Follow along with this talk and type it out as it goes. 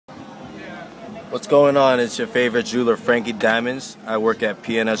What's going on? It's your favorite jeweler, Franky Diamonds. I work at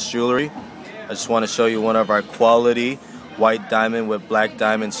P&S Jewelry. I just want to show you one of our quality white diamond with black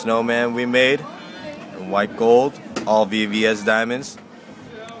diamond snowman we made. And white gold, all VVS diamonds.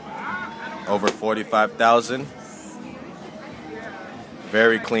 Over 45,000.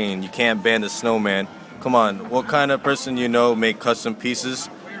 Very clean. You can't ban the snowman. Come on, what kind of person you know make custom pieces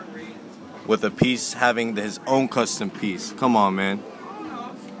with a piece having his own custom piece? Come on, man.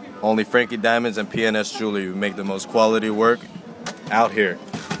 Only Franky Diamonds and P&S Jewelry. We make the most quality work out here.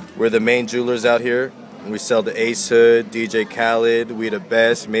 We're the main jewelers out here. We sell to Ace Hood, DJ Khaled, We the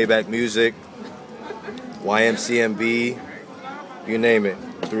Best, Maybach Music, YMCMB, you name it,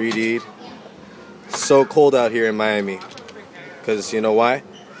 3D. So cold out here in Miami. Because you know why?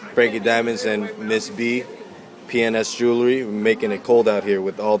 Franky Diamonds and Miss B, P&S Jewelry, we're making it cold out here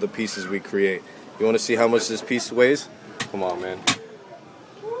with all the pieces we create. You want to see how much this piece weighs? Come on, man.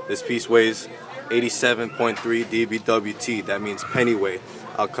 This piece weighs 87.3 dBWT. That means pennyweight.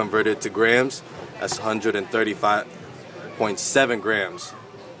 I'll convert it to grams. That's 135.7 grams.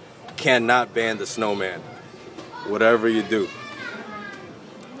 Cannot ban the snowman. Whatever you do.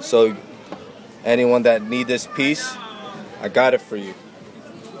 So, anyone that need this piece, I got it for you.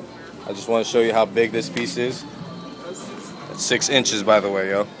 I just want to show you how big this piece is. That's 6 inches, by the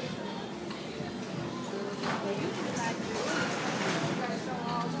way, yo.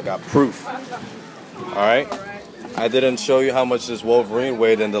 I got proof. Alright? I didn't show you how much this Wolverine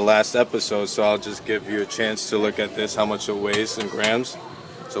weighed in the last episode, so I'll just give you a chance to look at this, how much it weighs in grams,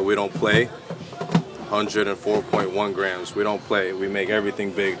 so we don't play. 104.1 grams. We don't play. We make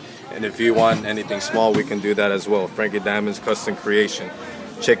everything big. And if you want anything small, we can do that as well. Franky Diamonds Custom Creation.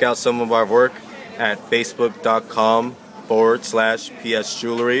 Check out some of our work at facebook.com/PS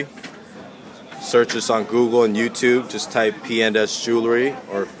Jewelry. Search us on Google and YouTube. Just type P&S Jewelry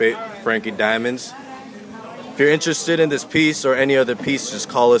or Franky Diamonds. If you're interested in this piece or any other piece, just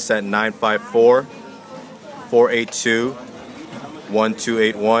call us at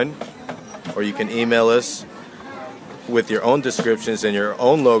 954-482-1281. Or you can email us with your own descriptions and your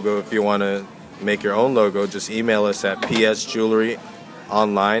own logo. If you want to make your own logo, just email us at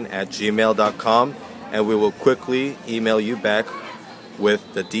psjewelryonline@gmail.com, and we will quickly email you back with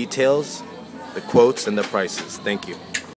the details, the quotes, and the prices. Thank you.